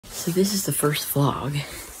So this is the first vlog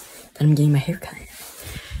that I'm getting my hair cut.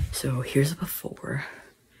 So here's a before.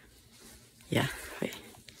 Yeah, wait.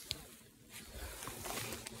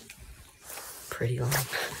 Pretty long.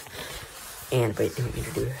 And wait, they want me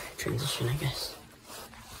to do a transition, I guess.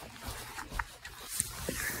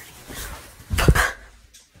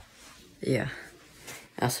 Yeah.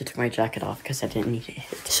 I also took my jacket off because I didn't need it.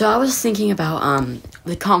 So I was thinking about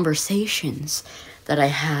the conversations that I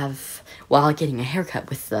have while getting a haircut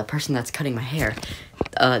with the person that's cutting my hair.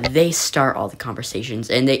 They start all the conversations,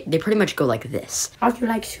 and they pretty much go like this. How'd you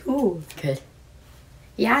like school? Good.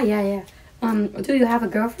 Yeah. Do you have a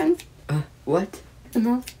girlfriend? What?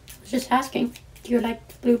 No, I was just asking. Do you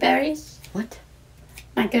like blueberries? What?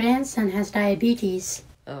 My grandson has diabetes.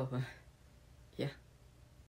 Oh,